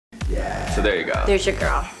So there you go. There's your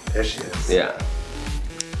girl. There she is. Yeah.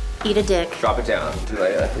 Eat a dick. Drop it down.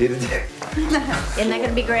 Eat a dick. Isn't that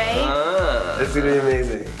gonna be great? It's gonna be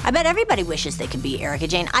amazing. I bet everybody wishes they could be Erika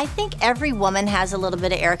Jayne. I think every woman has a little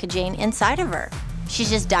bit of Erika Jayne inside of her. She's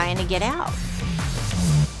just dying to get out.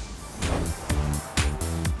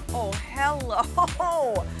 Oh,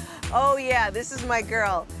 hello. Oh, yeah, this is my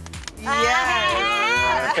girl.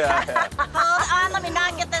 Yes. Hold on, let me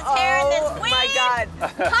not get this hair in this wig. Oh, my God.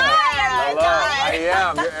 Hi, are you I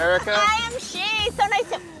am. You're Erika? I am she. So nice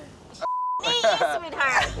to meet you,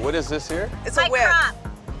 sweetheart. What is this here? It's a My whip. crop.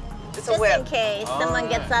 It's a Just whip. in case someone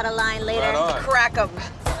gets out of line later. Right on. Crack 'em.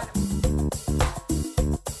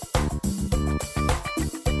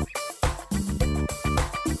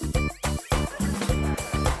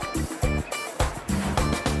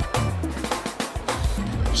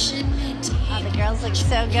 Oh, the girls look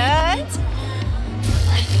so good.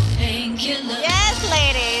 Yes,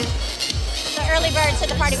 ladies. The early birds to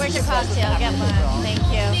the party. Where's your cocktail? Get one. Thank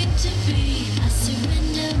you.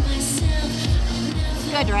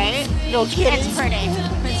 Good, right? No kidding. It's pretty.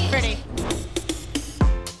 It's pretty.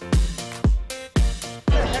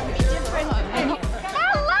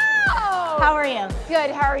 Hello! How are you?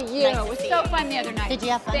 Good, how are you? Nice to It was see so you. fun the other night. Did you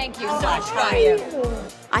have fun? Thank you so much. How are you?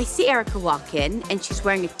 I see Erika walk in, and she's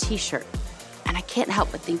wearing a t-shirt. And I can't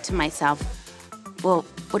help but think to myself, well,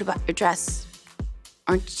 what about your dress?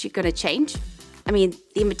 Aren't you gonna change? I mean,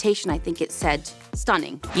 the invitation, I think it said,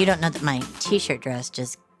 stunning. You don't know that my t-shirt dress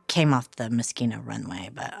just came off the Mykonos runway,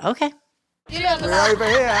 but okay. We're over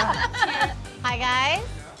here. Hi, guys.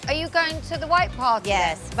 Are you going to the white party?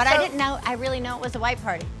 Yes, but I didn't know, I really know it was a white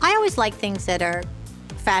party. I always like things that are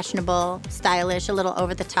fashionable, stylish, a little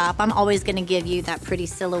over the top. I'm always gonna give you that pretty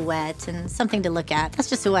silhouette and something to look at. That's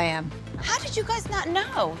just who I am. How did you guys not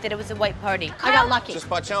know that it was a white party? I got lucky. Just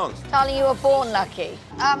by chance. Darling, you were born lucky.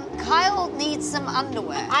 Kyle needs some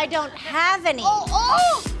underwear. I don't have any.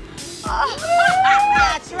 Oh!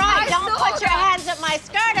 That's right. I Don't saw put your that. hands up my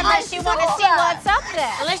skirt unless I you want to saw see that. what's up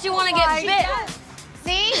there. Unless you want to get bit.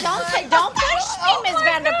 See, don't push me, Oh Miss my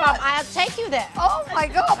Vanderpump. God. I'll take you there. Oh my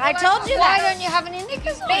God. I told you Why that. don't you have any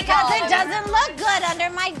knickers on? Because it doesn't look good under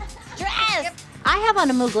my dress. I have on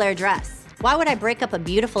a Mugler dress. Why would I break up a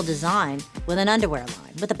beautiful design with an underwear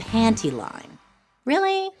line, with a panty line?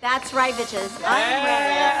 Really? That's right, bitches.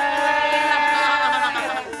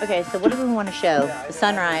 Okay, so what do we want to show? The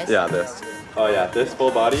sunrise. Yeah, this. Oh yeah, this full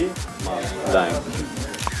body, dying.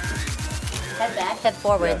 Head back, head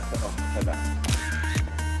forward. Head back.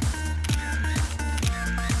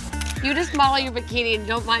 You just model your bikini and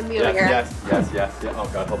don't mind me over here. Yes. Oh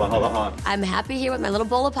God, hold on. I'm happy here with my little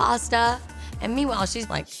bowl of pasta. And meanwhile, she's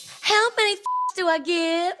like, how many do I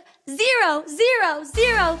give? 0, 0,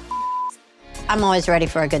 0. I'm always ready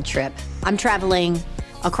for a good trip. I'm traveling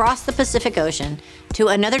across the Pacific Ocean to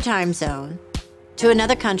another time zone, to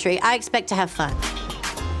another country. I expect to have fun.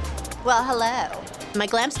 Well, hello. My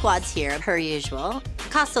glam squad's here, per usual. It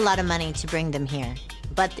costs a lot of money to bring them here,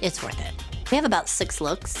 but it's worth it. We have about 6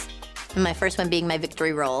 looks. And my first one being my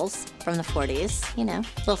victory rolls from the 40s. You know,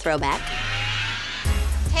 little throwback.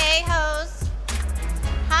 Hey, hoes.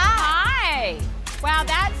 Hi. Wow,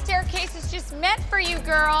 that staircase is just meant for you,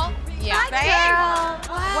 girl. Yeah. Hi, girl.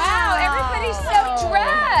 Wow, everybody's so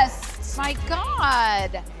dressed. My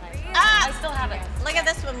God. I still have it. Look at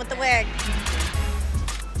this one with the wig.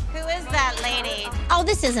 Who is that lady? Oh,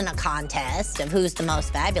 this isn't a contest of who's the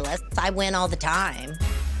most fabulous. I win all the time.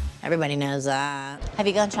 Everybody knows that. Have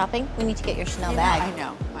you gone shopping? We need to get your Chanel bag. I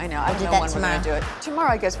know. I don't do know that when tomorrow. we're gonna do it.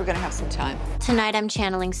 Tomorrow, I guess we're gonna have some time. Tonight I'm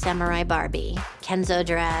channeling Samurai Barbie. Kenzo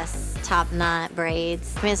dress, top knot,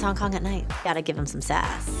 braids. I mean, it's Hong Kong at night. Gotta give him some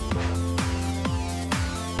sass.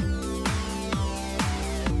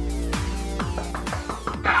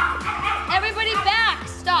 Everybody back,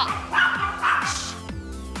 stop.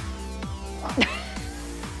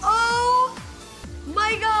 Oh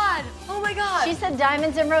my God, oh my God. She said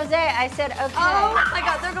diamonds and rosé. I said, okay. Oh my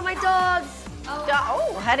God, there go my dogs.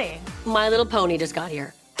 Oh, honey. My Little Pony just got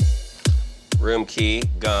here. Room key,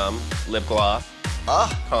 gum, lip gloss,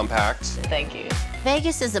 compact. Thank you.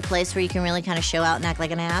 Vegas is a place where you can really kind of show out and act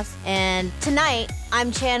like an ass. And tonight,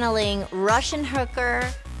 I'm channeling Russian hooker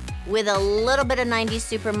with a little bit of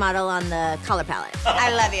 90s supermodel on the color palette.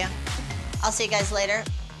 I love you. I'll see you guys later.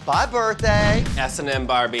 Bye, birthday. S&M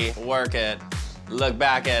Barbie, work it. Look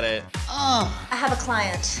back at it. Oh, I have a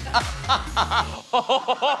client.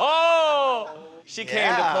 She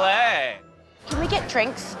came to play. Can we get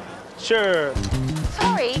drinks? Sure.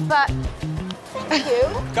 Sorry, but thank you.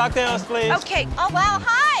 Cocktails, please. Okay. Oh, wow,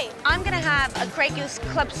 hi. I'm gonna have a Grey Goose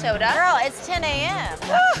Club Soda. Girl, it's 10 a.m.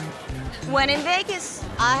 When in Vegas.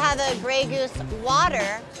 I have a Grey Goose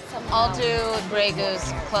water. I'll do Grey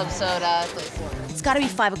Goose club soda. It's gotta be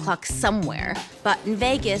 5 o'clock somewhere, but in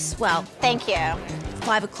Vegas, well, Thank you.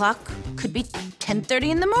 5 o'clock could be 10:30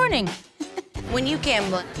 in the morning. When you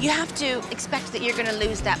gamble, you have to expect that you're gonna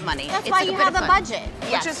lose that money. That's It's why like you bit have of a fun. budget.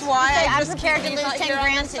 Which is why Say, I I'm just prepared to you lose thought 10 you're on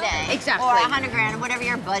grand the today. Exactly. Or 100 grand, whatever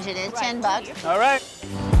your budget is, 10 bucks. All right.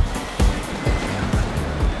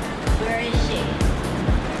 Where is she?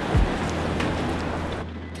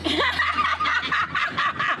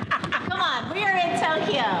 Come on, we are in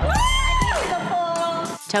Tokyo.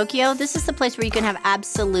 Tokyo, this is the place where you can have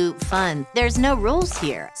absolute fun. There's no rules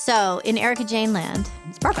here. So in Erika Jayne land,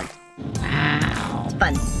 it's perfect. Wow. It's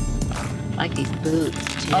fun. I like these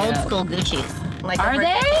boots, too. Old school Gucci's. Like Are over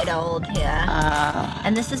they? decade old, yeah.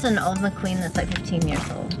 And this is an old McQueen that's like 15 years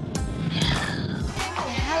old.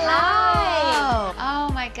 Hello.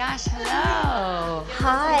 Oh my gosh, hello.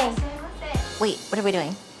 Hi. Wait, what are we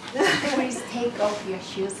doing? Please take off your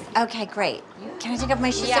shoes. Okay, great. Can I take off my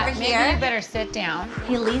shoes over Maybe here? you better sit down.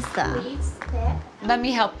 Hey, Lisa. Let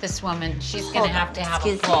me help this woman. She's gonna have to have a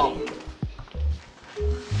Excuse pull. me.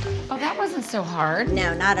 Oh, that wasn't so hard.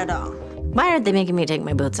 No, not at all. Why aren't they making me take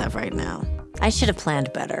my boots off right now? I should have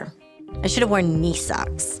planned better. I should have worn knee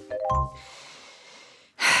socks.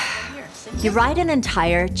 You write an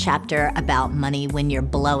entire chapter about money when you're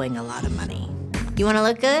blowing a lot of money. You want to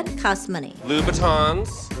look good? Costs money.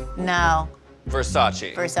 Louboutins, No,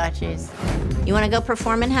 Versace. Versace's. You want to go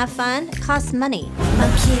perform and have fun? It costs money. My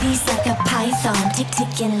kitty's like a python,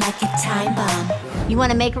 ticking like a time bomb. You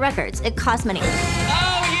want to make records? It costs money. Oh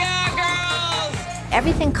yeah, girls!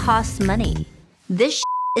 Everything costs money. This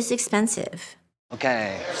is expensive.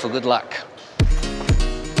 Okay, for good luck.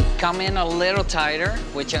 Come in a little tighter,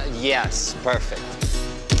 which, yes, perfect.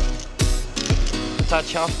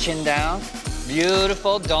 Touch off, chin down.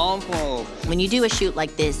 Beautiful, don't move. When you do a shoot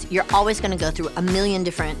like this, you're always gonna go through a million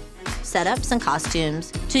different setups and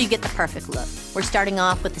costumes till you get the perfect look. We're starting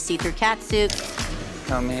off with the see-through catsuit.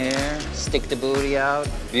 Come here, stick the booty out.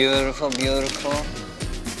 Beautiful, beautiful.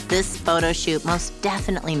 This photo shoot most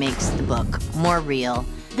definitely makes the book more real.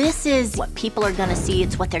 This is what people are gonna see,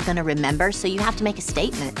 it's what they're gonna remember, so you have to make a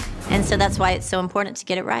statement. And so that's why it's so important to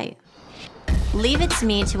get it right. Leave it to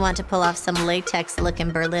me to want to pull off some latex look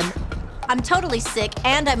in Berlin. I'm totally sick,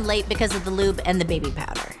 and I'm late because of the lube and the baby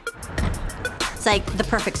powder. It's like the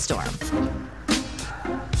perfect storm.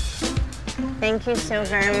 Thank you so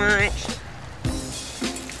very much.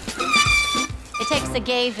 It takes a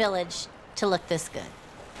gay village to look this good.